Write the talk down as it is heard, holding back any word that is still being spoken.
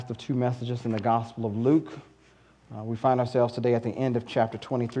of two messages in the Gospel of Luke. We find ourselves today at the end of chapter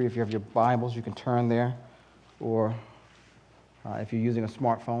 23. If you have your Bibles, you can turn there. Or if you're using a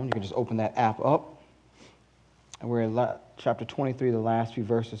smartphone, you can just open that app up. And we're in chapter 23, the last few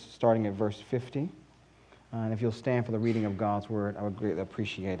verses, starting at verse 50. And if you'll stand for the reading of God's Word, I would greatly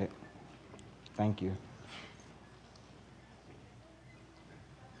appreciate it. Thank you.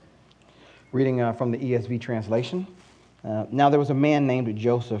 Reading from the ESV translation. Now there was a man named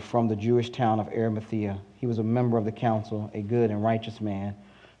Joseph from the Jewish town of Arimathea. He was a member of the council, a good and righteous man,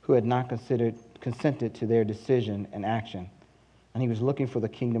 who had not consented to their decision and action, and he was looking for the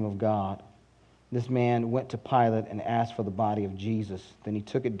kingdom of God. This man went to Pilate and asked for the body of Jesus. Then he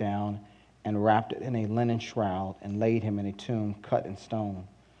took it down and wrapped it in a linen shroud and laid him in a tomb cut in stone,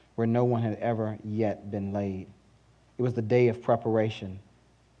 where no one had ever yet been laid. It was the day of preparation,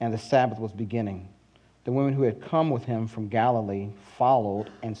 and the Sabbath was beginning. The women who had come with him from Galilee followed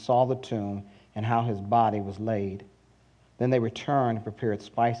and saw the tomb and how his body was laid. Then they returned and prepared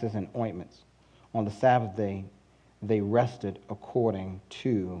spices and ointments. On the Sabbath day, they rested according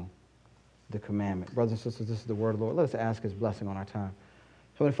to the commandment. Brothers and sisters, this is the word of the Lord. Let us ask his blessing on our time.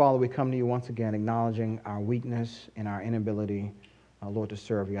 Heavenly Father, we come to you once again acknowledging our weakness and our inability, Lord, to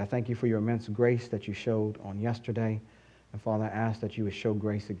serve you. I thank you for your immense grace that you showed on yesterday. And Father, I ask that you would show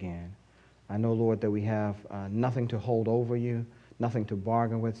grace again. I know, Lord, that we have nothing to hold over you, nothing to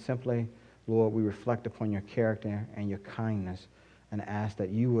bargain with. Simply, Lord, we reflect upon your character and your kindness and ask that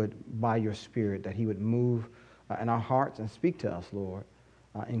you would, by your Spirit, that he would move in our hearts and speak to us, Lord.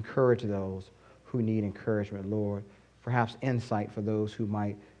 Encourage those who need encouragement, Lord. Perhaps insight for those who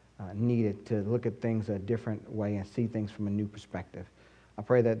might need it to look at things a different way and see things from a new perspective. I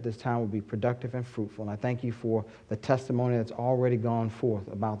pray that this time will be productive and fruitful. And I thank you for the testimony that's already gone forth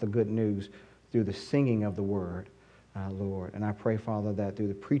about the good news through the singing of the word, Lord. And I pray, Father, that through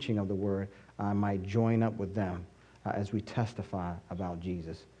the preaching of the word, I might join up with them as we testify about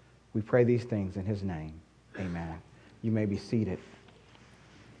Jesus. We pray these things in his name. Amen. You may be seated.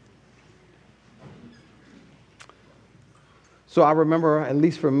 So I remember, at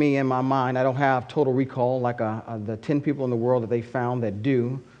least for me in my mind, I don't have total recall like the 10 people in the world that they found that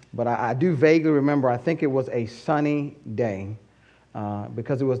do, but I do vaguely remember, I think it was a sunny day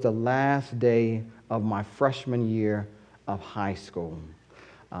because it was the last day of my freshman year of high school.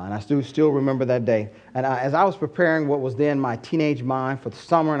 And I still remember that day. And as I was preparing what was then my teenage mind for the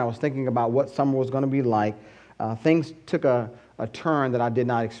summer, and I was thinking about what summer was going to be like, things took a turn that I did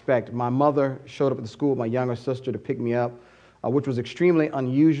not expect. My mother showed up at the school with my younger sister to pick me up, which was extremely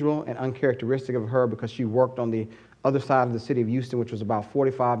unusual and uncharacteristic of her because she worked on the other side of the city of Houston, which was about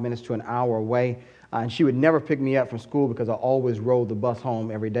 45 minutes to an hour away. And she would never pick me up from school because I always rode the bus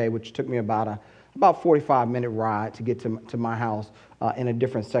home every day, which took me about 45-minute ride to get to my house in a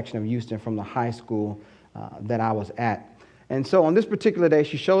different section of Houston from the high school that I was at. And so on this particular day,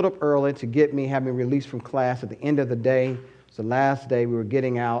 she showed up early to get me, have me released from class at the end of the day. It was the last day we were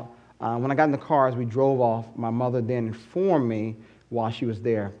getting out. When I got in the car as we drove off, my mother then informed me while she was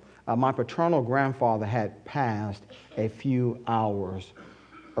there. My paternal grandfather had passed a few hours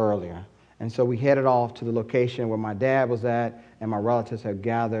earlier. And so we headed off to the location where my dad was at and my relatives had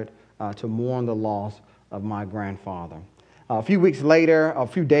gathered to mourn the loss of my grandfather. A few days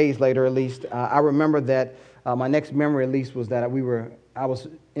later at least, I remember that my next memory at least was that I was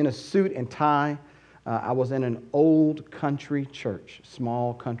in a suit and tie. I was in an old country church,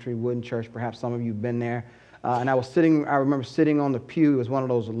 small country wooden church. Perhaps some of you have been there. And I remember sitting on the pew. It was one of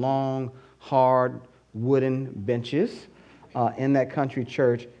those long, hard wooden benches in that country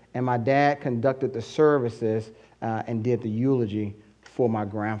church. And my dad conducted the services and did the eulogy for my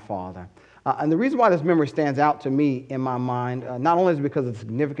grandfather. And the reason why this memory stands out to me in my mind, not only is it because of the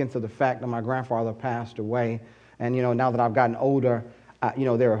significance of the fact that my grandfather passed away, and now that I've gotten older,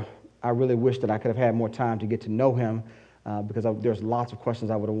 I really wish that I could have had more time to get to know him because there's lots of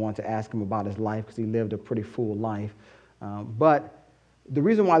questions I would have wanted to ask him about his life because he lived a pretty full life. But the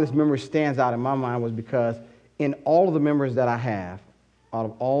reason why this memory stands out in my mind was because in all of the memories that I have, out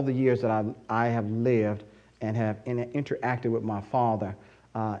of all the years that I have lived and have interacted with my father,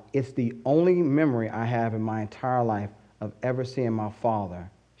 it's the only memory I have in my entire life of ever seeing my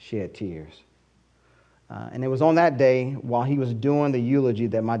father shed tears. And it was on that day, while he was doing the eulogy,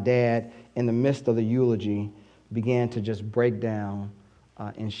 that my dad, in the midst of the eulogy, began to just break down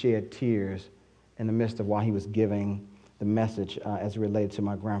and shed tears in the midst of while he was giving the message as it related to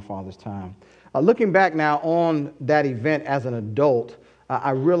my grandfather's time. Looking back now on that event as an adult,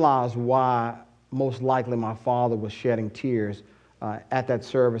 I realized why most likely my father was shedding tears at that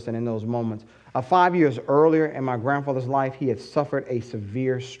service and in those moments. 5 years earlier in my grandfather's life, he had suffered a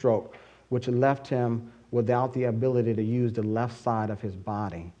severe stroke, which left him without the ability to use the left side of his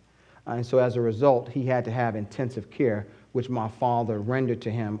body. And so as a result, he had to have intensive care, which my father rendered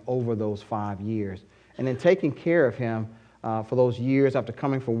to him over those 5 years. And in taking care of him for those years after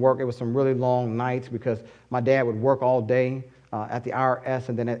coming from work, it was some really long nights because my dad would work all day at the IRS,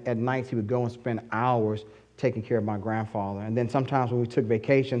 and then at nights he would go and spend hours taking care of my grandfather. And then sometimes when we took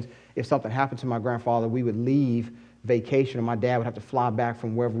vacations, if something happened to my grandfather, we would leave vacation, and my dad would have to fly back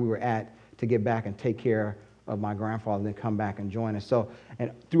from wherever we were at to get back and take care of my grandfather, and then come back and join us. So,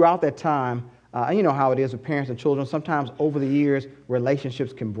 and throughout that time, you know how it is with parents and children, sometimes over the years,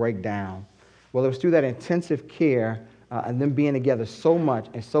 relationships can break down. Well, it was through that intensive care and them being together so much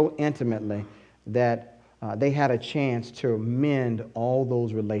and so intimately that they had a chance to mend all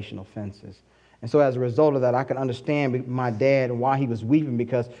those relational fences. And so as a result of that, I could understand my dad and why he was weeping,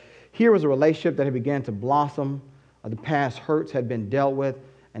 because here was a relationship that had begun to blossom. The past hurts had been dealt with,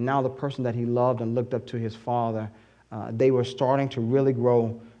 and now the person that he loved and looked up to, his father, they were starting to really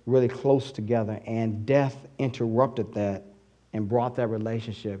grow really close together, and death interrupted that and brought that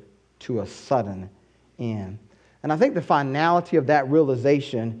relationship to a sudden end. And I think the finality of that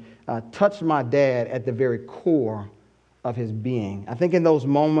realization touched my dad at the very core of his being. I think in those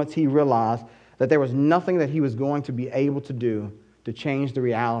moments he realized that there was nothing that he was going to be able to do to change the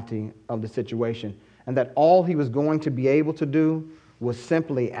reality of the situation, and that all he was going to be able to do was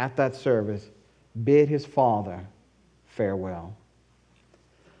simply at that service bid his father farewell.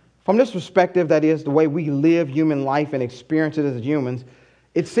 From this perspective, that is the way we live human life and experience it as humans,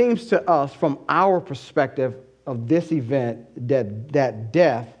 it seems to us from our perspective of this event that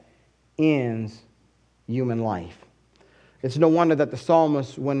death ends human life. It's no wonder that the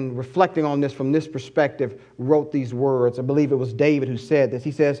psalmist, when reflecting on this from this perspective, wrote these words. I believe it was David who said this.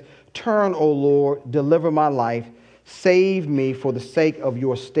 He says, "Turn, O Lord, deliver my life. Save me for the sake of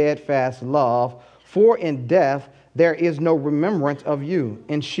your steadfast love. For in death there is no remembrance of you.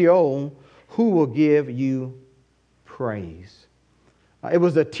 In Sheol, who will give you praise?" It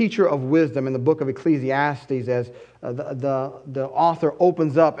was a teacher of wisdom in the book of Ecclesiastes, as the author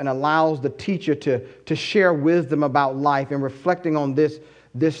opens up and allows the teacher to share wisdom about life, and reflecting on this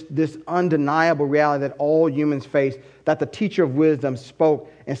undeniable reality that all humans face, that the teacher of wisdom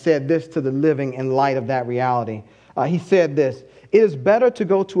spoke and said this to the living in light of that reality. He said this: "It is better to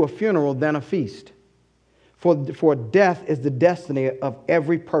go to a funeral than a feast, for death is the destiny of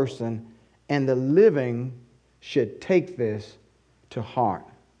every person, and the living should take this to heart."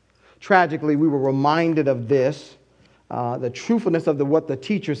 Tragically, we were reminded of this, the truthfulness of what the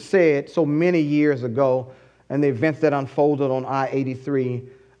teacher said so many years ago, and the events that unfolded on I-83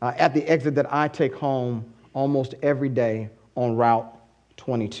 at the exit that I take home almost every day on Route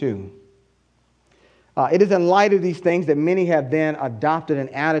 22. It is in light of these things that many have then adopted an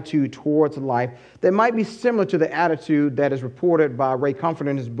attitude towards life that might be similar to the attitude that is reported by Ray Comfort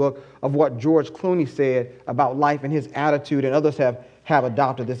in his book of what George Clooney said about life and his attitude, and others have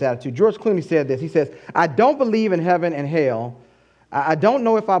adopted this attitude. George Clooney said this. He says, "I don't believe in heaven and hell. I don't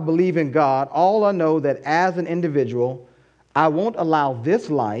know if I believe in God. All I know that as an individual, I won't allow this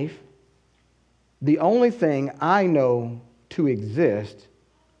life, the only thing I know to exist,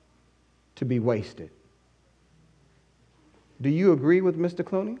 to be wasted." Do you agree with Mr.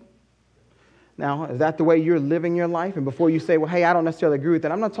 Clooney? Now, is that the way you're living your life? And before you say, well, hey, I don't necessarily agree with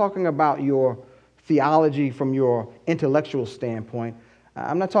that, I'm not talking about your theology from your intellectual standpoint.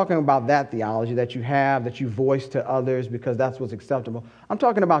 I'm not talking about that theology that you have, that you voice to others because that's what's acceptable. I'm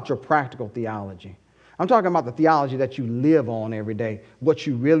talking about your practical theology. I'm talking about the theology that you live on every day, what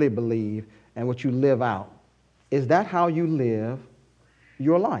you really believe and what you live out. Is that how you live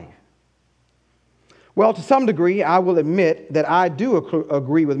your life? Well, to some degree, I will admit that I do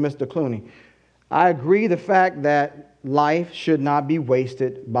agree with Mr. Clooney. I agree the fact that life should not be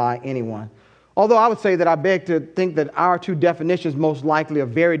wasted by anyone. Although I would say that I beg to think that our two definitions most likely are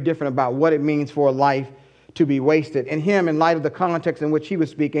very different about what it means for a life to be wasted. And him, in light of the context in which he was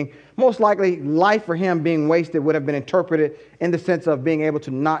speaking, most likely life for him being wasted would have been interpreted in the sense of being able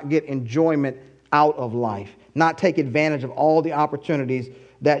to not get enjoyment out of life, not take advantage of all the opportunities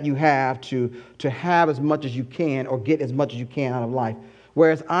that you have to have as much as you can or get as much as you can out of life.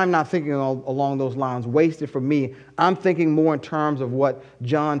 Whereas I'm not thinking along those lines, wasted for me. I'm thinking more in terms of what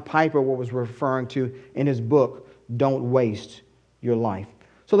John Piper was referring to in his book, Don't Waste Your Life.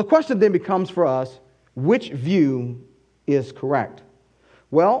 So the question then becomes for us, which view is correct?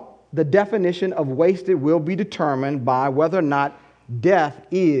 Well, the definition of wasted will be determined by whether or not death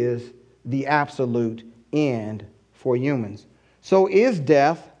is the absolute end for humans. So is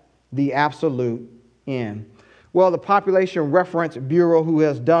death the absolute end? Well, the Population Reference Bureau, who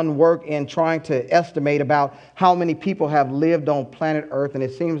has done work in trying to estimate about how many people have lived on planet Earth, and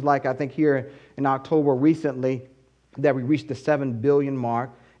it seems like, I think here in October recently, that we reached the 7 billion mark.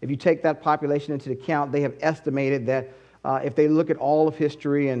 If you take that population into account, they have estimated that if they look at all of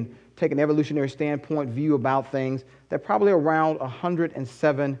history and take an evolutionary standpoint view about things, that probably around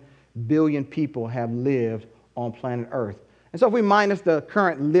 107 billion people have lived on planet Earth. And so if we minus the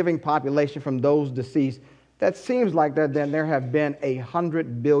current living population from those deceased, that seems like that then there have been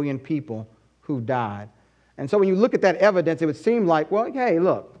 100 billion people who died. And so when you look at that evidence, it would seem like, well, hey,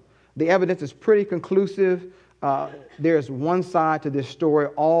 look, the evidence is pretty conclusive. There's one side to this story.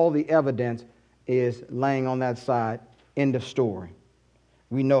 All the evidence is laying on that side. End of story.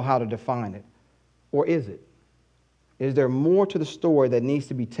 We know how to define it. Or is it? Is there more to the story that needs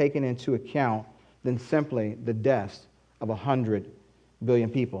to be taken into account than simply the deaths of 100 billion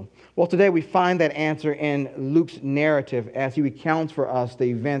people? Well, today we find that answer in Luke's narrative as he recounts for us the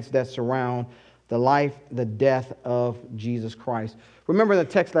events that surround the life, the death of Jesus Christ. Remember the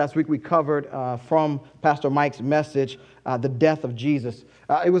text last week we covered from Pastor Mike's message, the death of Jesus.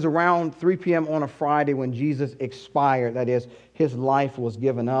 It was around 3 p.m. on a Friday when Jesus expired. That is, his life was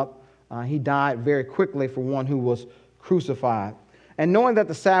given up. He died very quickly for one who was crucified. And knowing that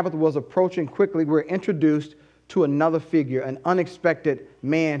the Sabbath was approaching quickly, we're introduced to another figure, an unexpected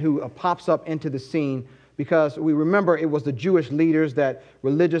man who pops up into the scene, because we remember it was the Jewish leaders, that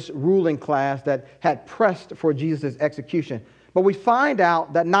religious ruling class that had pressed for Jesus' execution. But we find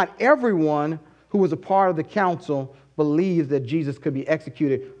out that not everyone who was a part of the council believes that Jesus could be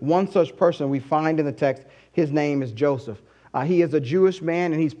executed. One such person we find in the text, his name is Joseph. He is a Jewish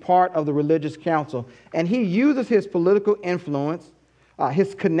man and he's part of the religious council. And he uses his political influence,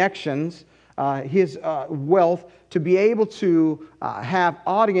 his connections, his wealth to be able to have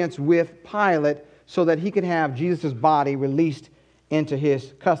audience with Pilate so that he can have Jesus' body released into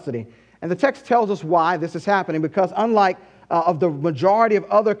his custody. And the text tells us why this is happening, because unlike of the majority of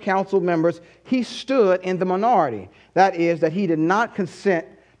other council members, he stood in the minority. That is, that he did not consent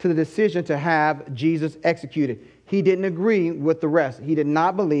to the decision to have Jesus executed. He didn't agree with the rest. He did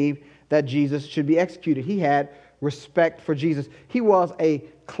not believe that Jesus should be executed. He had respect for Jesus. He was a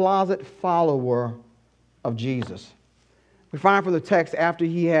closet follower of Jesus. We find from the text, after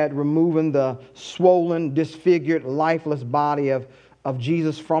he had removed the swollen, disfigured, lifeless body of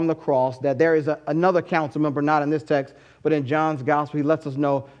Jesus from the cross, that there is another council member, not in this text, but in John's gospel, he lets us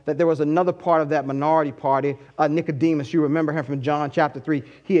know that there was another part of that minority party, Nicodemus. You remember him from John chapter 3.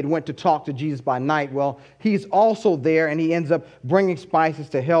 He had went to talk to Jesus by night. Well, he's also there, and he ends up bringing spices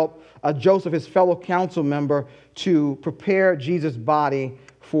to help Joseph, his fellow council member, to prepare Jesus' body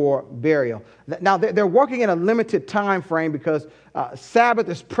for burial. Now, they're working in a limited time frame because Sabbath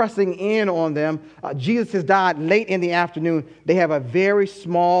is pressing in on them. Jesus has died late in the afternoon. They have a very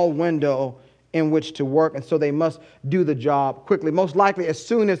small window in which to work, and so they must do the job quickly. Most likely, as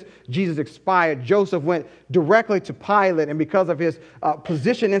soon as Jesus expired, Joseph went directly to Pilate, and because of his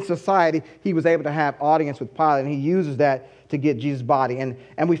position in society, he was able to have audience with Pilate, and he uses that to get Jesus' body.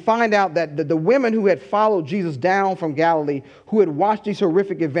 And we find out that the women who had followed Jesus down from Galilee, who had watched these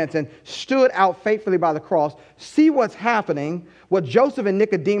horrific events and stood out faithfully by the cross, see what's happening, what Joseph and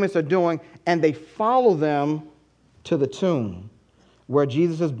Nicodemus are doing, and they follow them to the tomb where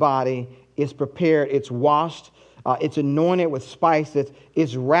Jesus' body is prepared, it's washed, it's anointed with spices,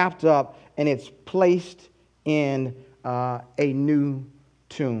 it's wrapped up, and it's placed in a new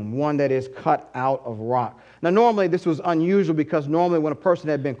tomb, one that is cut out of rock. Now, normally this was unusual because normally when a person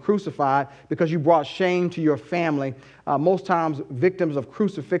had been crucified, because you brought shame to your family, most times victims of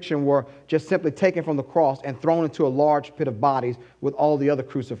crucifixion were just simply taken from the cross and thrown into a large pit of bodies with all the other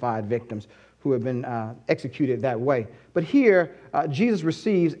crucified victims who have been executed that way. But here, Jesus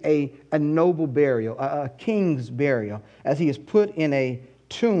receives a noble burial, a king's burial, as he is put in a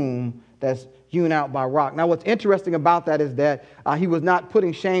tomb that's hewn out by rock. Now, what's interesting about that is that he was not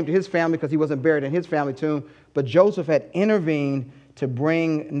putting shame to his family because he wasn't buried in his family tomb, but Joseph had intervened to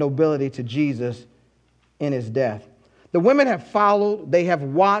bring nobility to Jesus in his death. The women have followed, they have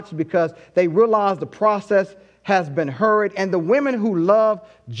watched because they realize the process has been hurried, and the women who love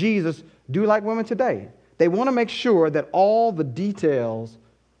Jesus do like women today. They want to make sure that all the details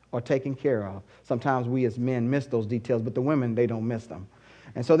are taken care of. Sometimes we as men miss those details, but the women, they don't miss them.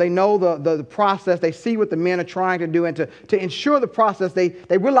 And so they know the process. They see what the men are trying to do. And to ensure the process, they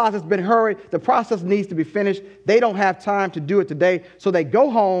realize it's been hurried. The process needs to be finished. They don't have time to do it today. So they go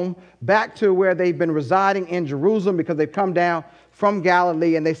home back to where they've been residing in Jerusalem because they've come down from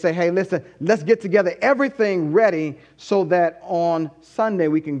Galilee. And they say, hey, listen, let's get together everything ready so that on Sunday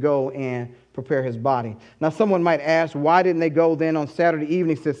we can go and prepare his body. Now, someone might ask, why didn't they go then on Saturday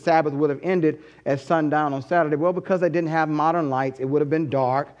evening since Sabbath would have ended at sundown on Saturday? Well, because they didn't have modern lights. It would have been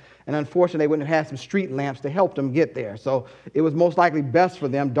dark. And unfortunately, they wouldn't have had some street lamps to help them get there. So it was most likely best for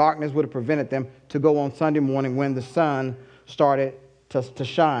them. Darkness would have prevented them to go on Sunday morning when the sun started to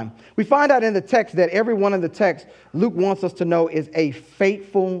shine. We find out in the text that every one of the texts Luke wants us to know is a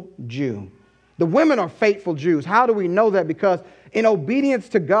faithful Jew. The women are faithful Jews. How do we know that? Because in obedience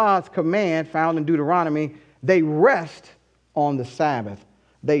to God's command found in Deuteronomy, they rest on the Sabbath.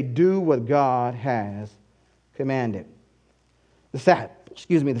 They do what God has commanded. The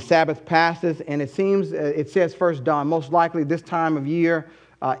Sabbath passes, and it says first dawn. Most likely this time of year,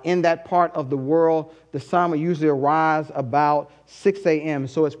 in that part of the world, the sun will usually arise about 6 a.m.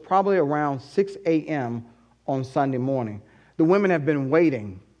 So it's probably around 6 a.m. on Sunday morning. The women have been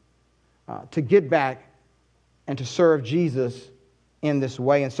waiting to get back and to serve Jesus in this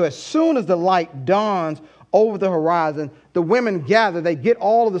way. And so as soon as the light dawns over the horizon, the women gather, they get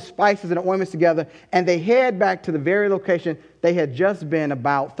all of the spices and ointments together, and they head back to the very location they had just been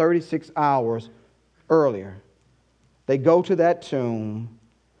about 36 hours earlier. They go to that tomb,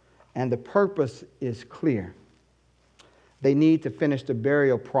 and the purpose is clear. They need to finish the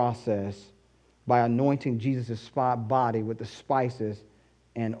burial process by anointing Jesus' body with the spices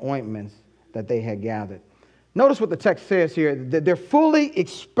and ointments that they had gathered. Notice what the text says here, that they're fully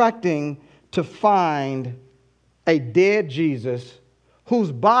expecting to find a dead Jesus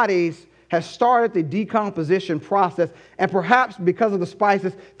whose bodies has started the decomposition process, and perhaps because of the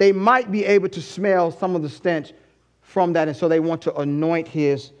spices, they might be able to smell some of the stench from that, and so they want to anoint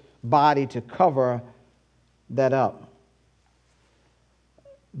his body to cover that up.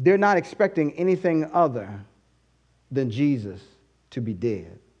 They're not expecting anything other than Jesus to be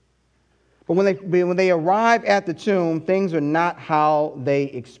dead. But when they arrive at the tomb, things are not how they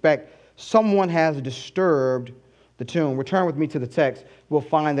expect. Someone has disturbed the tomb. Return with me to the text. We'll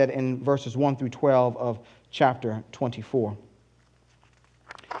find that in verses 1 through 12 of chapter 24.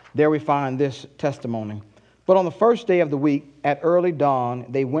 There we find this testimony. But on the first day of the week, at early dawn,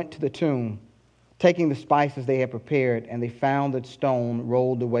 they went to the tomb, taking the spices they had prepared, and they found the stone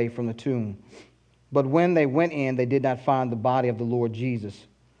rolled away from the tomb. But when they went in, they did not find the body of the Lord Jesus.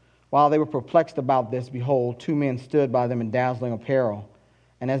 While they were perplexed about this, behold, two men stood by them in dazzling apparel.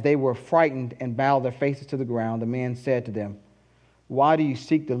 And as they were frightened and bowed their faces to the ground, the men said to them, why do you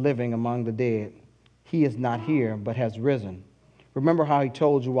seek the living among the dead? He is not here, but has risen. Remember how he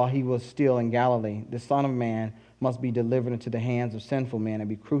told you while he was still in Galilee, the Son of Man must be delivered into the hands of sinful men and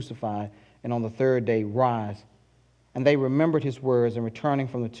be crucified, and on the third day rise. And they remembered his words, and returning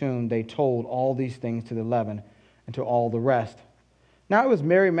from the tomb, they told all these things to the 11 and to all the rest. Now it was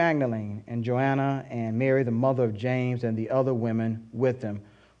Mary Magdalene and Joanna and Mary, the mother of James, and the other women with them,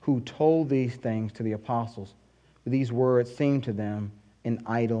 who told these things to the apostles. But these words seemed to them an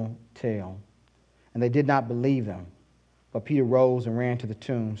idle tale, and they did not believe them. But Peter rose and ran to the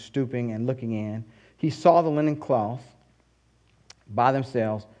tomb, stooping and looking in. He saw the linen cloth by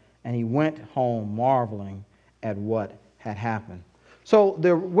themselves, and he went home marveling at what had happened. So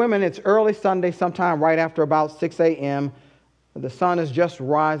the women, it's early Sunday, sometime right after about 6 a.m., the sun is just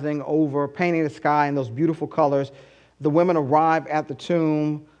rising over, painting the sky in those beautiful colors. The women arrive at the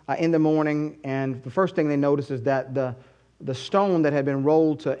tomb in the morning, and the first thing they notice is that the stone that had been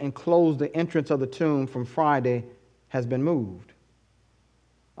rolled to enclose the entrance of the tomb from Friday has been moved.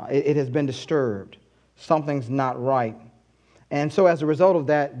 It has been disturbed. Something's not right. And so as a result of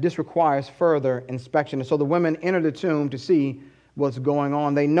that, this requires further inspection. And so the women enter the tomb to see what's going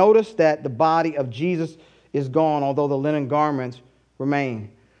on. They notice that the body of Jesus is gone, although the linen garments remain.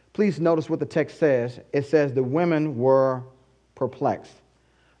 Please notice what the text says. It says the women were perplexed.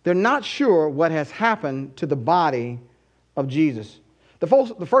 They're not sure what has happened to the body of Jesus.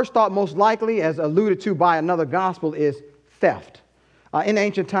 The first thought, most likely, as alluded to by another gospel, is theft. In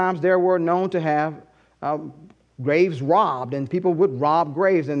ancient times, there were known to have graves robbed, and people would rob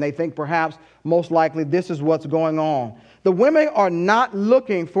graves, and they think perhaps most likely this is what's going on. The women are not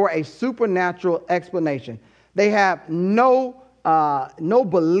looking for a supernatural explanation. They have no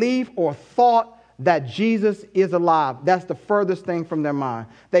belief or thought that Jesus is alive. That's the furthest thing from their mind.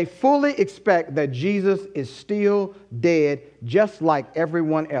 They fully expect that Jesus is still dead, just like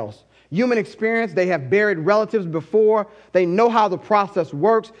everyone else. human experience. They have buried relatives before. They know how the process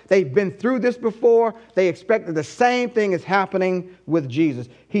works. They've been through this before. They expect that the same thing is happening with Jesus.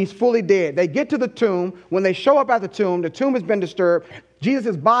 He's fully dead. They get to the tomb. When they show up at the tomb has been disturbed.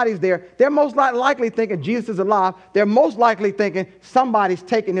 Jesus' body's there. They're most likely thinking Jesus is alive. They're most likely thinking somebody's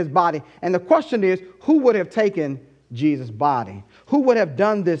taken his body. And the question is, who would have taken Jesus' body? Who would have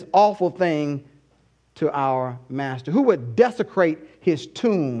done this awful thing to our master? Who would desecrate his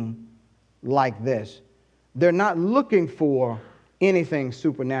tomb like this? They're not looking for anything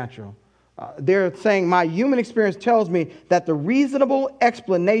supernatural. They're saying, my human experience tells me that the reasonable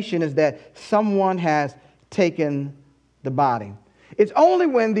explanation is that someone has taken the body. It's only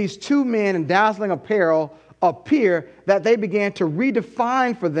when these two men in dazzling apparel appear that they began to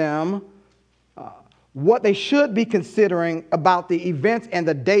redefine for them what they should be considering about the events and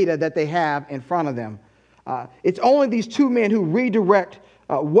the data that they have in front of them. It's only these two men who redirect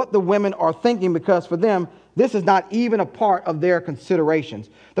what the women are thinking, because for them, this is not even a part of their considerations.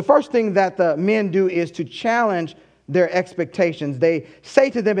 The first thing that the men do is to challenge their expectations. They say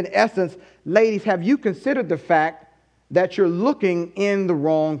to them, in essence, ladies, have you considered the fact that you're looking in the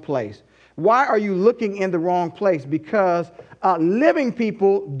wrong place? Why are you looking in the wrong place? Because living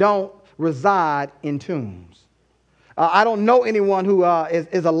people don't reside in tombs. I don't know anyone who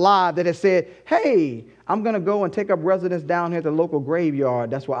is alive that has said, hey, I'm going to go and take up residence down here at the local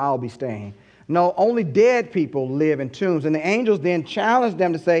graveyard. That's where I'll be staying. No, only dead people live in tombs. And the angels then challenge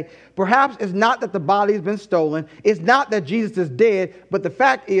them to say, perhaps it's not that the body has been stolen. It's not that Jesus is dead. But the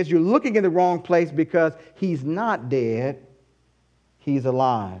fact is, you're looking in the wrong place, because he's not dead. He's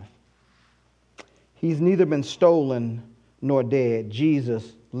alive. He's neither been stolen nor dead.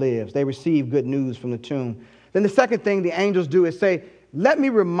 Jesus lives. They receive good news from the tomb. Then the second thing the angels do is say, let me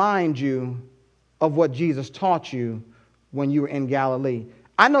remind you of what Jesus taught you when you were in Galilee.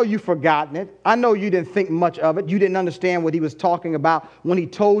 I know you've forgotten it. I know you didn't think much of it. You didn't understand what he was talking about when he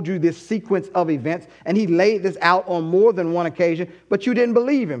told you this sequence of events. And he laid this out on more than one occasion, but you didn't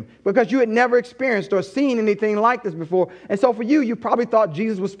believe him because you had never experienced or seen anything like this before. And so for you, you probably thought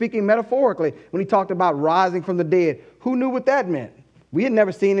Jesus was speaking metaphorically when he talked about rising from the dead. Who knew what that meant? We had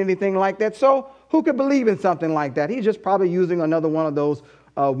never seen anything like that. So who could believe in something like that? He's just probably using another one of those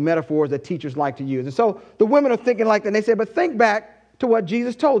metaphors that teachers like to use. And so the women are thinking like that. And they say, but think back to what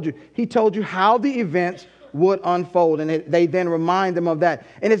Jesus told you. He told you how the events would unfold. And they then remind them of that.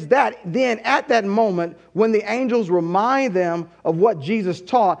 And it's that then at that moment when the angels remind them of what Jesus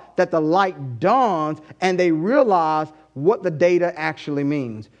taught that the light dawns and they realize what the data actually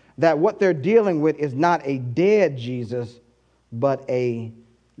means. That what they're dealing with is not a dead Jesus, but a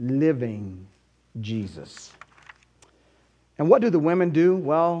living Jesus. And what do the women do?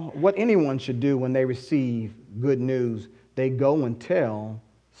 Well, what anyone should do when they receive good news. They go and tell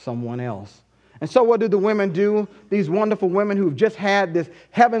someone else. And so what do the women do? These wonderful women who've just had this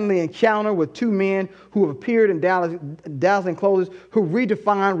heavenly encounter with two men who have appeared in dazzling clothes, who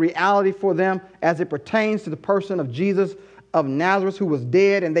redefine reality for them as it pertains to the person of Jesus of Nazareth, who was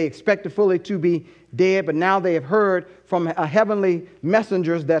dead, and they expected fully to be dead, but now they have heard from heavenly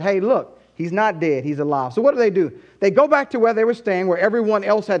messengers that, hey, look, he's not dead, he's alive. So what do? They go back to where they were staying, where everyone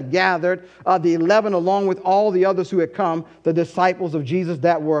else had gathered, the 11 along with all the others who had come, the disciples of Jesus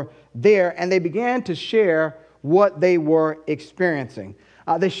that were there, and they began to share what they were experiencing.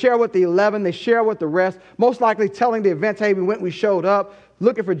 They share with the 11, they share with the rest, most likely telling the events, hey, we showed up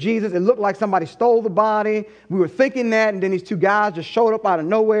looking for Jesus. It looked like somebody stole the body. We were thinking that, and then these two guys just showed up out of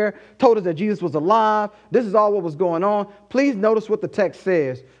nowhere, told us that Jesus was alive. This is all what was going on. Please notice what the text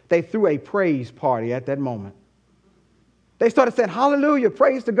says. They threw a praise party at that moment. They started saying, hallelujah,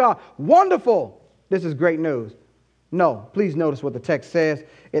 praise to God. Wonderful. This is great news. No, please notice what the text says.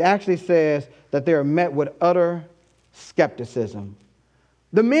 It actually says that they are met with utter skepticism.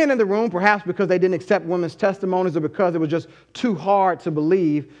 The men in the room, perhaps because they didn't accept women's testimonies or because it was just too hard to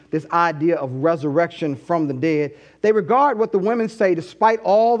believe this idea of resurrection from the dead, they regard what the women say, despite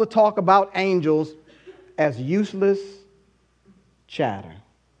all the talk about angels, as useless chatter.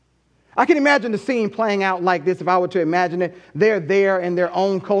 I can imagine the scene playing out like this if I were to imagine it. They're there in their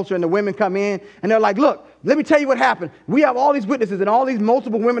own culture and the women come in and they're like, look, let me tell you what happened. We have all these witnesses and all these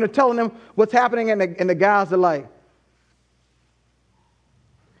multiple women are telling them what's happening, and the guys are like,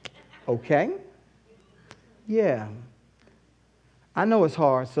 okay, yeah, I know it's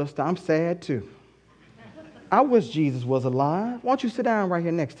hard, sister. I'm sad too. I wish Jesus was alive. Why don't you sit down right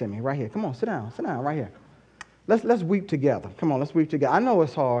here next to me, right here. Come on, sit down right here. Let's weep together. Come on, let's weep together. I know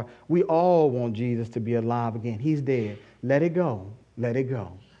it's hard. We all want Jesus to be alive again. He's dead. Let it go. Let it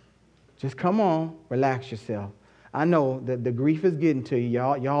go. Just come on, relax yourself. I know that the grief is getting to you.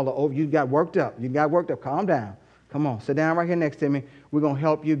 Y'all are over. You got worked up. Calm down. Come on. Sit down right here next to me. We're going to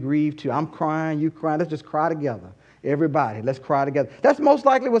help you grieve too. I'm crying. You crying. Let's just cry together. Everybody, let's cry together. That's most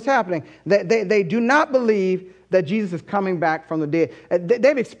likely what's happening. They do not believe that Jesus is coming back from the dead.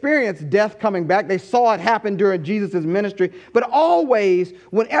 They've experienced death coming back. They saw it happen during Jesus' ministry. But always,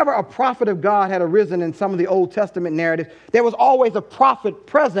 whenever a prophet of God had arisen in some of the Old Testament narratives, there was always a prophet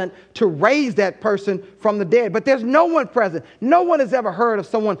present to raise that person from the dead. But there's no one present. No one has ever heard of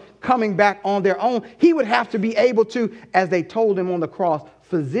someone coming back on their own. He would have to be able to, as they told him on the cross,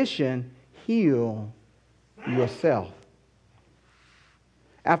 physician, heal yourself.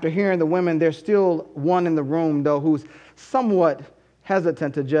 After hearing the women, there's still one in the room, though, who's somewhat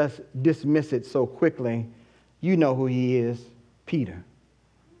hesitant to just dismiss it so quickly. You know who he is, Peter.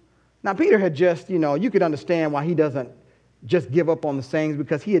 Now, Peter had just, you could understand why he doesn't just give up on the sayings,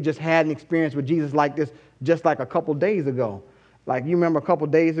 because he had just had an experience with Jesus like this just like a couple days ago. Like, you remember a couple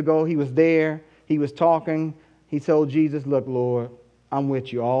days ago, he was there, he was talking, he told Jesus, look, Lord, I'm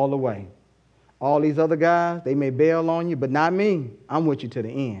with you all the way. All these other guys, they may bail on you, but not me. I'm with you to the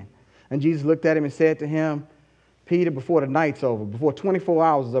end. And Jesus looked at him and said to him, Peter, before the night's over, before 24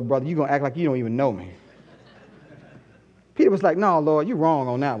 hours is up, brother, you're going to act like you don't even know me. Peter was like, no, Lord, you're wrong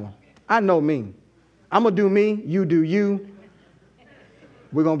on that one. I know me. I'm going to do me, you do you.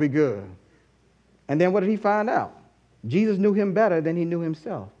 We're going to be good. And then what did he find out? Jesus knew him better than he knew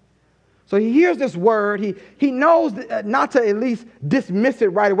himself. So he hears this word. He knows not to at least dismiss it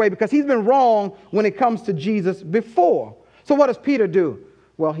right away, because he's been wrong when it comes to Jesus before. So what does Peter do?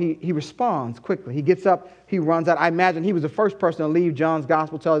 Well, he responds quickly. He gets up, he runs out. I imagine he was the first person to leave. John's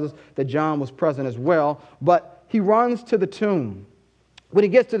gospel tells us that John was present as well. But he runs to the tomb. When he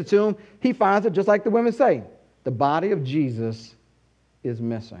gets to the tomb, he finds it just like the women say. The body of Jesus is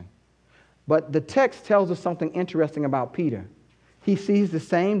missing. But the text tells us something interesting about Peter. He sees the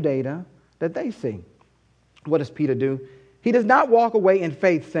same data that they see. What does Peter do? He does not walk away in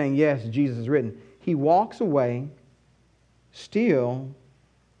faith saying, yes, Jesus is written. He walks away still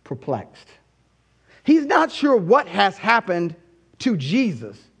perplexed. He's not sure what has happened to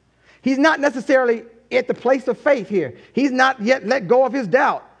Jesus. He's not necessarily at the place of faith here. He's not yet let go of his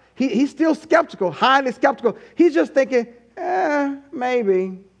doubt. He's still skeptical, highly skeptical. He's just thinking,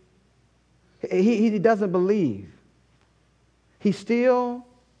 maybe. He doesn't believe. He's still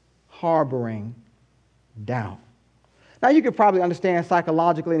harboring doubt. Now, you could probably understand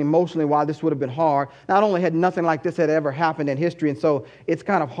psychologically and emotionally why this would have been hard. Not only had nothing like this had ever happened in history, and so it's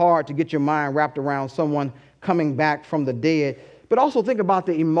kind of hard to get your mind wrapped around someone coming back from the dead, but also think about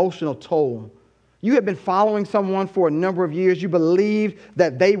the emotional toll. You had been following someone for a number of years. You believed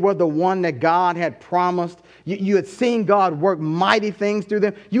that they were the one that God had promised. You had seen God work mighty things through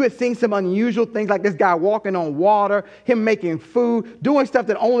them. You had seen some unusual things, like this guy walking on water, him making food, doing stuff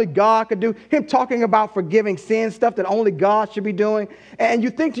that only God could do, him talking about forgiving sin, stuff that only God should be doing. And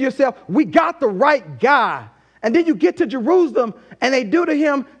you think to yourself, we got the right guy. And then you get to Jerusalem and they do to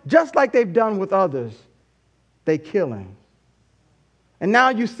him just like they've done with others. They kill him. And now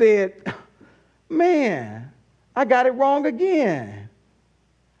you said, man, I got it wrong again.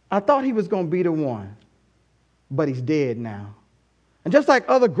 I thought he was going to be the one, but he's dead now. And just like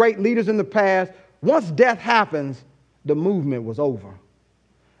other great leaders in the past, once death happens, the movement was over.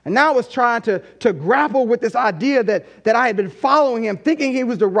 And now I was trying to grapple with this idea that I had been following him, thinking he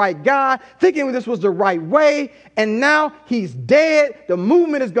was the right guy, thinking this was the right way, and now he's dead, the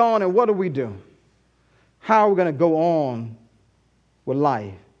movement is gone, and what do we do? How are we going to go on with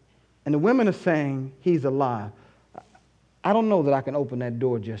life? And the women are saying, he's alive. I don't know that I can open that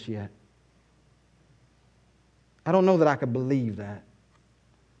door just yet. I don't know that I can believe that.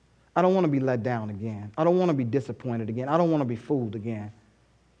 I don't want to be let down again. I don't want to be disappointed again. I don't want to be fooled again.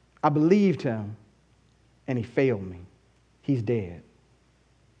 I believed him, and he failed me. He's dead.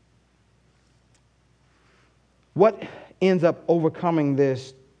 What ends up overcoming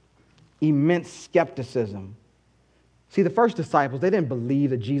this immense skepticism? See, the first disciples, they didn't believe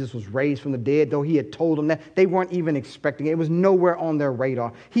that Jesus was raised from the dead, though he had told them that. They weren't even expecting it. It was nowhere on their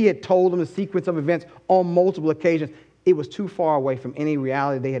radar. He had told them the sequence of events on multiple occasions. It was too far away from any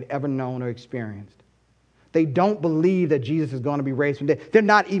reality they had ever known or experienced. They don't believe that Jesus is going to be raised from the dead. They're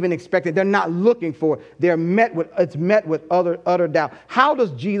not even expecting. They're not looking for it. It's met with utter doubt. How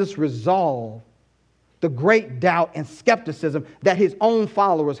does Jesus resolve the great doubt and skepticism that his own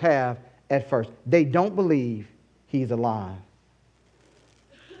followers have at first? They don't believe he's alive.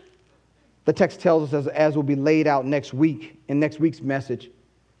 The text tells us, as will be laid out next week, in next week's message,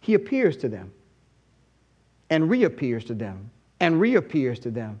 he appears to them and reappears to them and reappears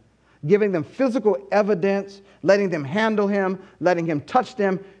to them. giving them physical evidence, letting them handle him, letting him touch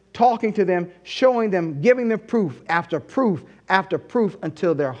them, talking to them, showing them, giving them proof after proof after proof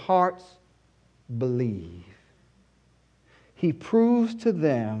until their hearts believe. He proves to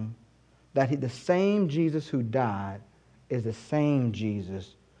them that the same Jesus who died is the same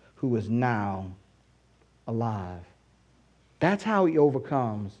Jesus who is now alive. That's how he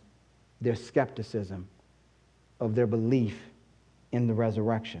overcomes their skepticism of their belief in the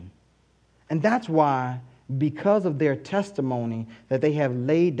resurrection. And that's why, because of their testimony that they have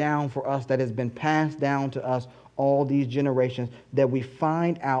laid down for us, that has been passed down to us all these generations, that we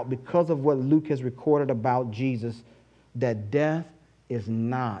find out, because of what Luke has recorded about Jesus, that death is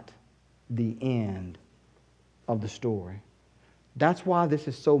not the end of the story. That's why this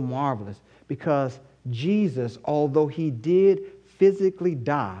is so marvelous, because Jesus, although he did physically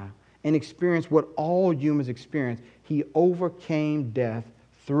die and experience what all humans experience, he overcame death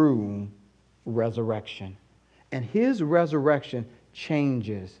through resurrection. And his resurrection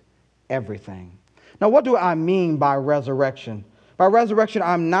changes everything. Now, what do I mean by resurrection? By resurrection,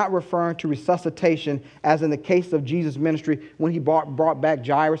 I'm not referring to resuscitation as in the case of Jesus' ministry when he brought back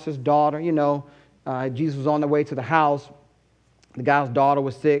Jairus' daughter. Jesus was on the way to the house. The guy's daughter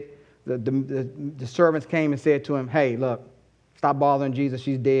was sick. The servants came and said to him, hey, look, stop bothering Jesus.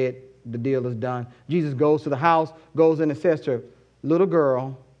 She's dead. The deal is done. Jesus goes to the house, goes in and says to her, little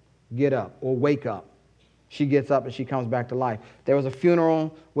girl, get up or wake up. She gets up and she comes back to life. There was a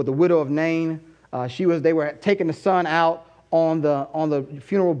funeral with the widow of Nain. They were taking the son out on the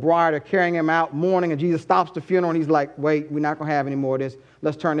funeral bride, or carrying him out, mourning, and Jesus stops the funeral and he's like, wait, we're not going to have any more of this.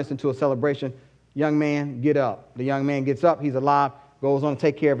 Let's turn this into a celebration. Young man, get up. The young man gets up. He's alive. Goes on to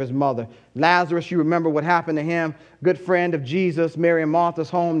take care of his mother. Lazarus, you remember what happened to him. Good friend of Jesus, Mary and Martha's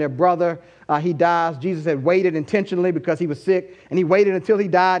home, their brother. He dies. Jesus had waited intentionally because he was sick, and he waited until he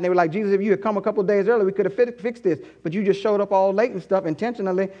died. And they were like, Jesus, if you had come a couple of days earlier, we could have fixed this. But you just showed up all late and stuff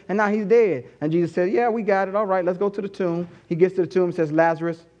intentionally, and now he's dead. And Jesus said, yeah, we got it. All right, let's go to the tomb. He gets to the tomb and says,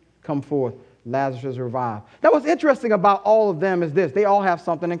 Lazarus, come forth. Lazarus is revived. Now, what's interesting about all of them is this. They all have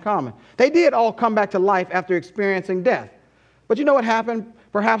something in common. They did all come back to life after experiencing death. But you know what happened?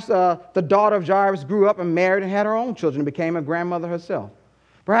 Perhaps the daughter of Jairus grew up and married and had her own children and became a grandmother herself.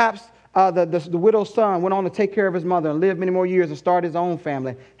 Perhaps the widow's son went on to take care of his mother and live many more years and start his own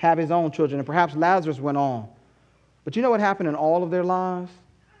family, have his own children. And perhaps Lazarus went on. But you know what happened in all of their lives?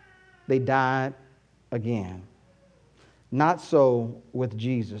 They died again. Not so with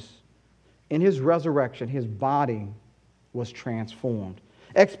Jesus. In his resurrection, his body was transformed.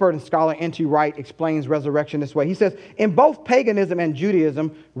 Expert and scholar N.T. Wright explains resurrection this way. He says, in both paganism and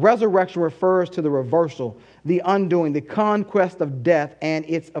Judaism, resurrection refers to the reversal, the undoing, the conquest of death and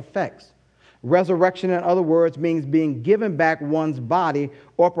its effects. Resurrection, in other words, means being given back one's body,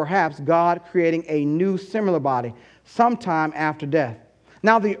 or perhaps God creating a new similar body sometime after death.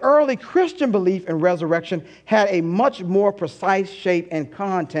 Now, the early Christian belief in resurrection had a much more precise shape and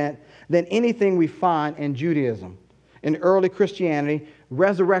content than anything we find in Judaism. In early Christianity,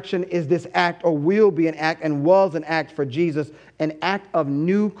 resurrection is this act, or will be an act, and was an act for Jesus, an act of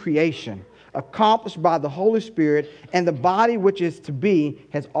new creation, accomplished by the Holy Spirit, and the body which is to be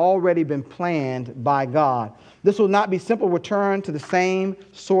has already been planned by God. This will not be simple return to the same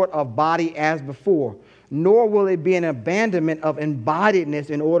sort of body as before, nor will it be an abandonment of embodiedness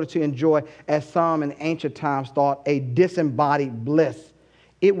in order to enjoy, as some in ancient times thought, a disembodied bliss.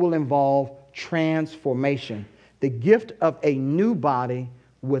 It will involve transformation, the gift of a new body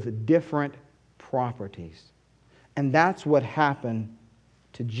with different properties. And that's what happened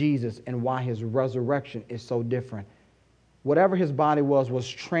to Jesus and why his resurrection is so different. Whatever his body was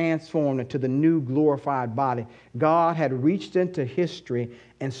transformed into the new glorified body. God had reached into history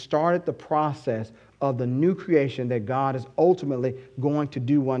and started the process of the new creation that God is ultimately going to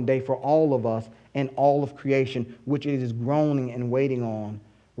do one day for all of us and all of creation, which it is groaning and waiting on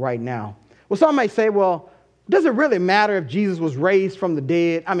right now. Well, some may say, well, does it really matter if Jesus was raised from the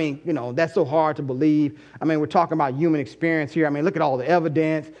dead? I mean, that's so hard to believe. I mean, we're talking about human experience here. I mean, look at all the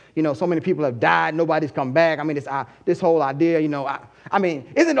evidence. So many people have died. Nobody's come back. I mean, this whole idea, I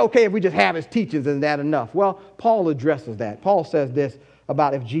mean, isn't it okay if we just have his teachings? Isn't that enough? Well, Paul addresses that. Paul says this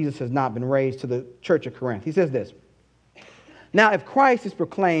about if Jesus has not been raised to the church of Corinth. He says this, now, if Christ is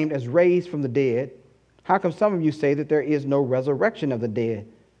proclaimed as raised from the dead, how come some of you say that there is no resurrection of the dead?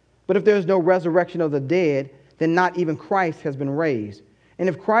 But if there is no resurrection of the dead, then not even Christ has been raised. And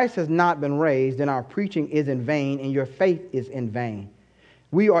if Christ has not been raised, then our preaching is in vain and your faith is in vain.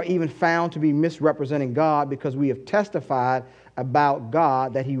 We are even found to be misrepresenting God because we have testified about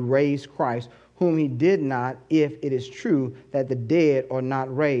God that he raised Christ, whom he did not, if it is true that the dead are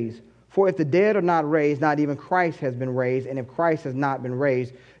not raised. For if the dead are not raised, not even Christ has been raised. And if Christ has not been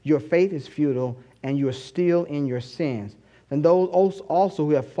raised, your faith is futile, and you are still in your sins. Then those also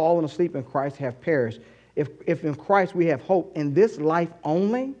who have fallen asleep in Christ have perished. If in Christ we have hope in this life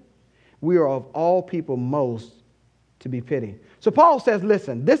only, we are of all people most to be pitied. So Paul says,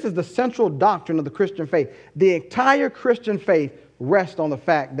 listen, this is the central doctrine of the Christian faith. The entire Christian faith rests on the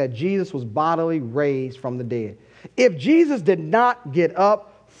fact that Jesus was bodily raised from the dead. If Jesus did not get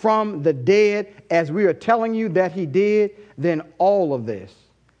up from the dead, as we are telling you that he did, then all of this,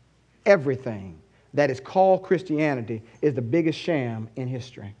 everything that is called Christianity, is the biggest sham in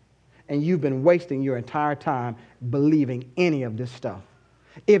history. And you've been wasting your entire time believing any of this stuff.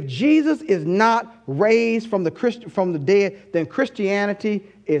 If Jesus is not raised from the dead, then Christianity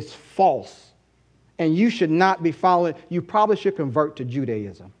is false. And you should not be following. You probably should convert to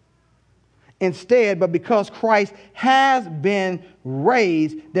Judaism instead. But because Christ has been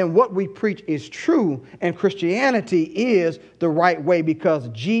raised, then what we preach is true. And Christianity is the right way because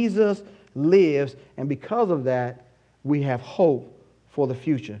Jesus lives. And because of that, we have hope for the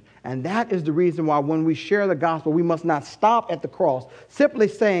future. And that is the reason why when we share the gospel, we must not stop at the cross, simply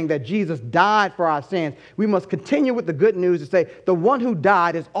saying that Jesus died for our sins. We must continue with the good news to say the one who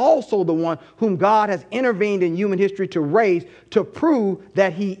died is also the one whom God has intervened in human history to raise, to prove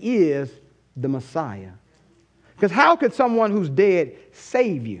that he is the Messiah. Because how could someone who's dead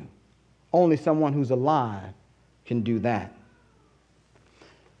save you? Only someone who's alive can do that.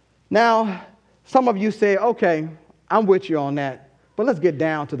 Now, some of you say, okay, I'm with you on that. But let's get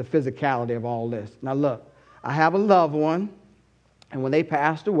down to the physicality of all this. Now look, I have a loved one, and when they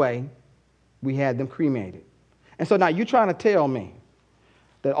passed away, we had them cremated. And so now you're trying to tell me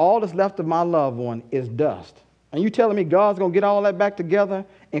that all that's left of my loved one is dust. And you telling me God's going to get all that back together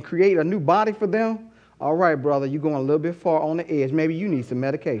and create a new body for them? All right, brother, you're going a little bit far on the edge. Maybe you need some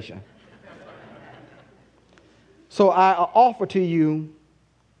medication. So I offer to you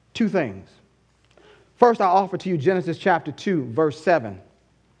two things. First, I offer to you Genesis chapter 2, verse 7.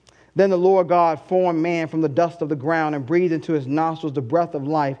 Then the Lord God formed man from the dust of the ground and breathed into his nostrils the breath of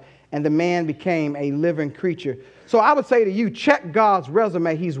life, and the man became a living creature. So I would say to you, check God's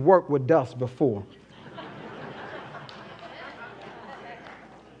resume. He's worked with dust before.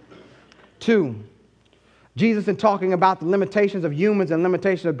 2, Jesus, in talking about the limitations of humans and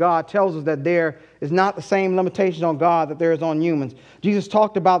limitations of God, tells us that there is not the same limitations on God that there is on humans. Jesus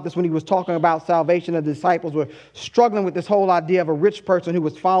talked about this when he was talking about salvation. The disciples were struggling with this whole idea of a rich person who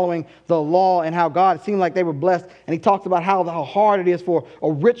was following the law and how God seemed like they were blessed. And he talks about how hard it is for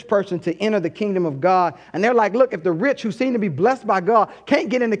a rich person to enter the kingdom of God. And they're like, look, if the rich who seem to be blessed by God can't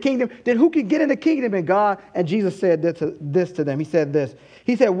get in the kingdom, then who can get in the kingdom in God? And Jesus said this to them. He said this.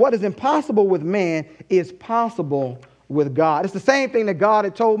 He said, what is impossible with man is possible with God. It's the same thing that God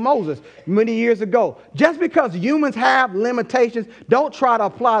had told Moses many years ago. Just because humans have limitations, don't try to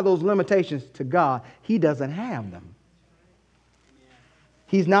apply those limitations to God. He doesn't have them.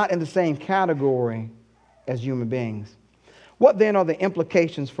 He's not in the same category as human beings. What then are the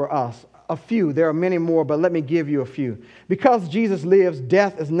implications for us? A few. There are many more, but let me give you a few. Because Jesus lives,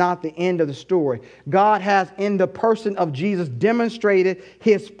 death is not the end of the story. God has, in the person of Jesus, demonstrated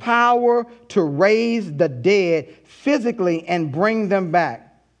his power to raise the dead physically and bring them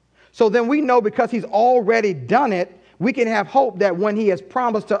back. So then we know, because he's already done it, we can have hope that when he has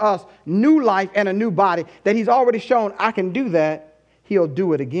promised to us new life and a new body, that he's already shown I can do that, he'll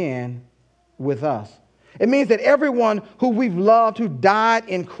do it again with us. It means that everyone who we've loved, who died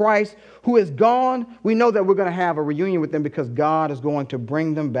in Christ, who is gone, we know that we're going to have a reunion with them because God is going to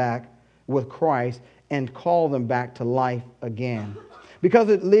bring them back with Christ and call them back to life again.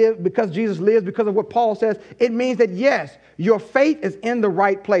 Because Jesus lives, because of what Paul says, it means that, yes, your faith is in the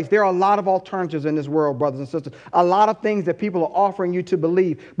right place. There are a lot of alternatives in this world, brothers and sisters, a lot of things that people are offering you to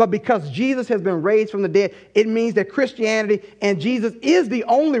believe. But because Jesus has been raised from the dead, it means that Christianity and Jesus is the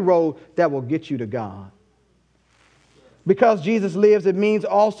only road that will get you to God. Because Jesus lives, it means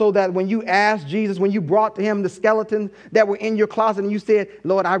also that when you asked Jesus, when you brought to him the skeletons that were in your closet and you said,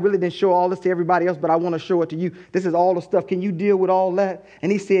 Lord, I really didn't show all this to everybody else, but I want to show it to you. This is all the stuff. Can you deal with all that?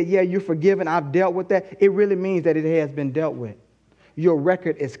 And he said, yeah, you're forgiven. I've dealt with that. It really means that it has been dealt with. Your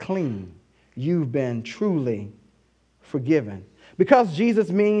record is clean. You've been truly forgiven. Because Jesus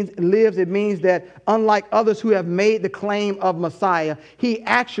lives, it means that unlike others who have made the claim of Messiah, he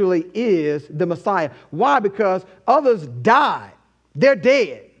actually is the Messiah. Why? Because others died. They're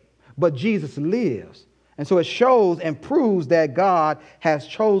dead. But Jesus lives. And so it shows and proves that God has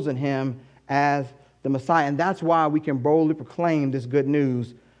chosen him as the Messiah. And that's why we can boldly proclaim this good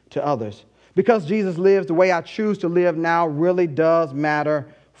news to others. Because Jesus lives, the way I choose to live now really does matter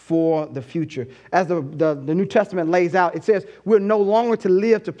for the future. As the New Testament lays out, it says we're no longer to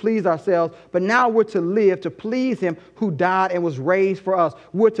live to please ourselves, but now we're to live to please him who died and was raised for us.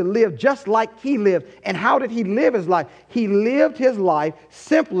 We're to live just like he lived. And how did he live his life? He lived his life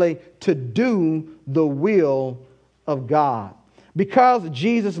simply to do the will of God. Because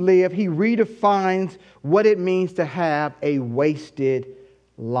Jesus lived, he redefines what it means to have a wasted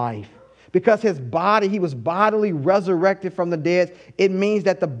life. Because his body, he was bodily resurrected from the dead, it means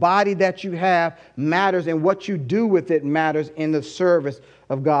that the body that you have matters, and what you do with it matters in the service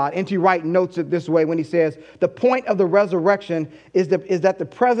of God. N.T. Wright notes it this way when he says, the point of the resurrection is that the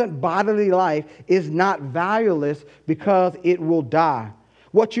present bodily life is not valueless because it will die.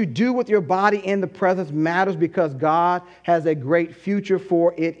 What you do with your body in the present matters because God has a great future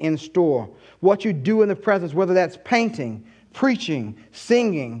for it in store. What you do in the present, whether that's painting, preaching,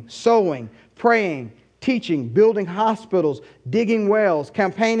 singing, sewing, praying, teaching, building hospitals, digging wells,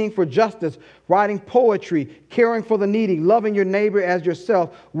 campaigning for justice, writing poetry, caring for the needy, loving your neighbor as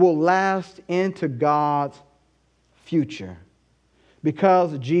yourself, will last into God's future.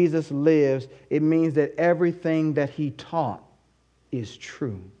 Because Jesus lives, it means that everything that he taught is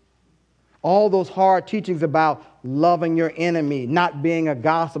true. All those hard teachings about loving your enemy, not being a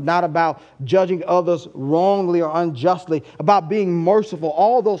gossip, not about judging others wrongly or unjustly, about being merciful,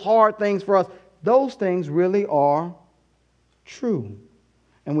 all those hard things for us, those things really are true.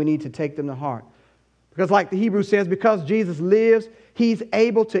 And we need to take them to heart. Because like the Hebrew says, because Jesus lives, he's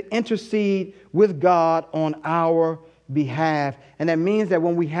able to intercede with God on our behalf. And that means that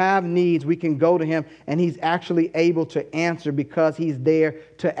when we have needs, we can go to him and he's actually able to answer because he's there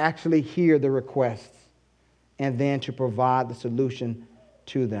to actually hear the requests and then to provide the solution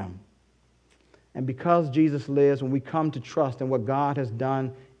to them. And because Jesus lives, when we come to trust in what God has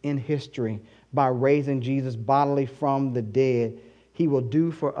done in history by raising Jesus bodily from the dead, he will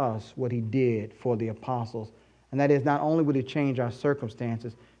do for us what he did for the apostles. And that is, not only will he change our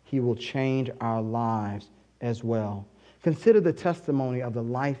circumstances, he will change our lives as well. Consider the testimony of the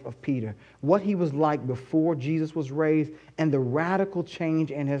life of Peter, what he was like before Jesus was raised, and the radical change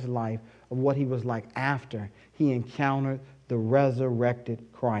in his life of what he was like after he encountered the resurrected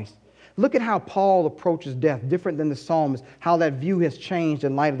Christ. Look at how Paul approaches death, different than the psalmist, how that view has changed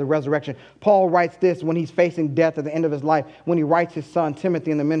in light of the resurrection. Paul writes this when he's facing death at the end of his life, when he writes his son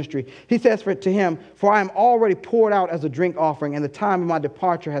Timothy in the ministry. He says to him, "For I am already poured out as a drink offering, and the time of my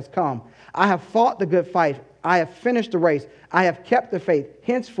departure has come. I have fought the good fight. I have finished the race. I have kept the faith.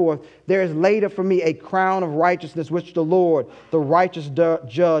 Henceforth, there is laid up for me a crown of righteousness, which the Lord, the righteous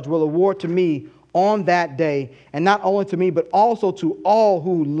judge, will award to me on that day, and not only to me, but also to all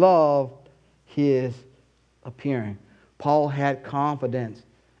who love his appearing." Paul had confidence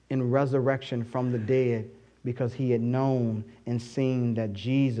in resurrection from the dead because he had known and seen that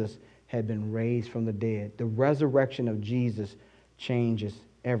Jesus had been raised from the dead. The resurrection of Jesus changes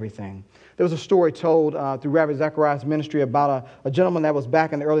everything. There was a story told through Rabbi Zechariah's ministry about a gentleman that was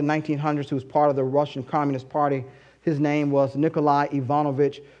back in the early 1900s who was part of the Russian Communist Party. His name was Nikolai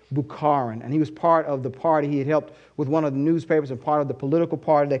Ivanovich Bukharin, and he was part of the party. He had helped with one of the newspapers and part of the political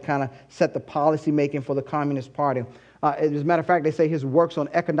party that kind of set the policy making for the Communist Party. As a matter of fact, they say his works on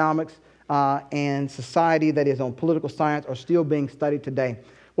economics and society, that is on political science, are still being studied today.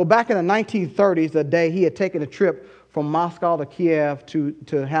 Well, back in the 1930s, the day he had taken a trip from Moscow to Kiev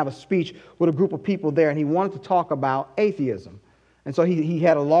to have a speech with a group of people there, and he wanted to talk about atheism. And so he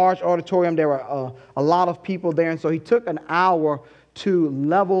had a large auditorium. There were a lot of people there, and so he took an hour to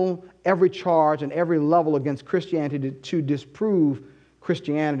level every charge and every level against Christianity to disprove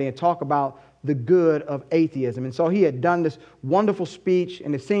Christianity and talk about the good of atheism. And so he had done this wonderful speech,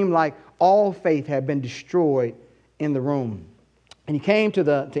 and it seemed like all faith had been destroyed in the room. And he came to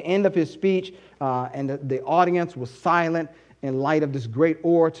the end of his speech, and the audience was silent in light of this great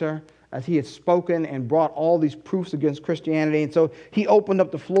orator as he had spoken and brought all these proofs against Christianity. And so he opened up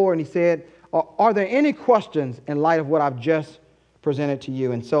the floor and he said, "Are there any questions in light of what I've just presented to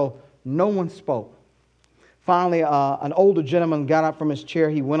you?" And so no one spoke. Finally, an older gentleman got up from his chair.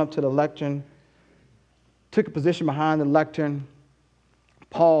 He went up to the lectern, took a position behind the lectern,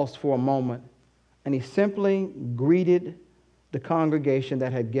 paused for a moment, and he simply greeted the congregation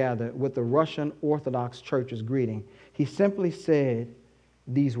that had gathered with the Russian Orthodox Church's greeting. He simply said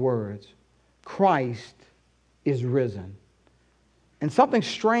these words, "Christ is risen." And something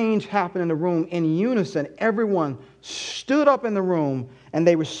strange happened in the room. In unison, everyone stood up in the room and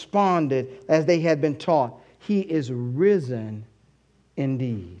they responded as they had been taught, "He is risen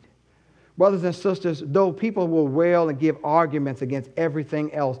indeed." Brothers and sisters, though people will rail and give arguments against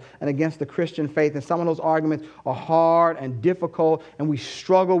everything else and against the Christian faith, and some of those arguments are hard and difficult, and we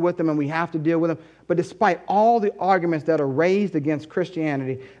struggle with them and we have to deal with them. But despite all the arguments that are raised against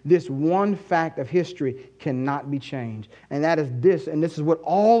Christianity, this one fact of history cannot be changed. And that is this, and this is what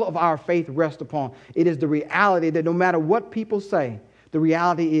all of our faith rests upon. It is the reality that no matter what people say, the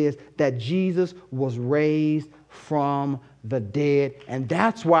reality is that Jesus was raised from the dead, and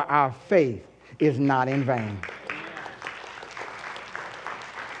that's why our faith is not in vain.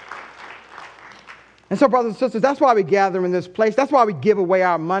 And so, brothers and sisters, that's why we gather in this place. That's why we give away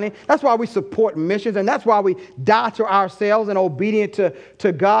our money. That's why we support missions. And that's why we die to ourselves and obedient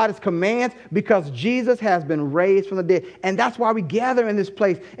to God's commands, because Jesus has been raised from the dead. And that's why we gather in this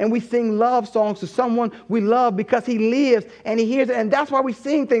place and we sing love songs to someone we love, because he lives and he hears it. And that's why we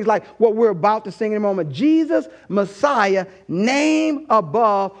sing things like what we're about to sing in a moment. Jesus, Messiah, name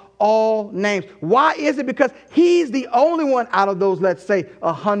above all names. Why is it? Because he's the only one out of those, let's say,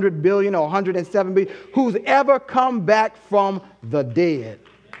 100 billion or 107 billion, who's ever come back from the dead.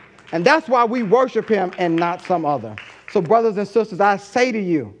 And that's why we worship him and not some other. So, brothers and sisters, I say to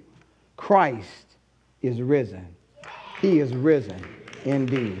you, Christ is risen. He is risen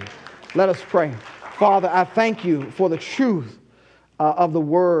indeed. Let us pray. Father, I thank you for the truth of the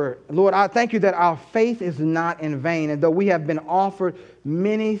word. Lord, I thank you that our faith is not in vain. And though we have been offered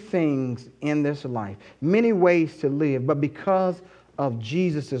many things in this life, many ways to live, but because of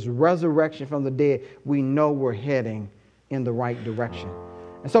Jesus' resurrection from the dead, we know we're heading in the right direction.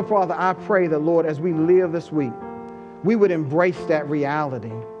 And so, Father, I pray that, Lord, as we live this week, we would embrace that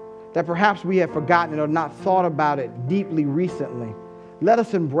reality, that perhaps we have forgotten it or not thought about it deeply recently. Let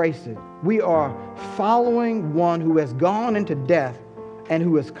us embrace it. We are following one who has gone into death and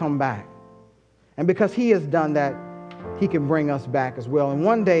who has come back. And because he has done that, he can bring us back as well. And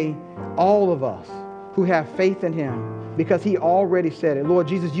one day, all of us who have faith in him, because he already said it. Lord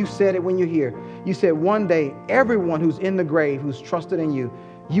Jesus, you said it when you're here. You said one day, everyone who's in the grave, who's trusted in you,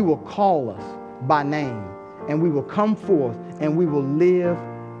 you will call us by name, and we will come forth and we will live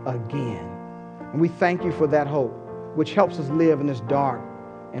again. And we thank you for that hope, which helps us live in this dark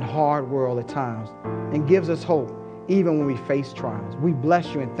and hard world at times and gives us hope even when we face trials. We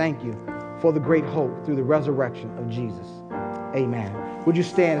bless you and thank you for the great hope through the resurrection of Jesus. Amen. Would you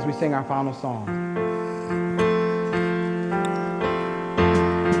stand as we sing our final song?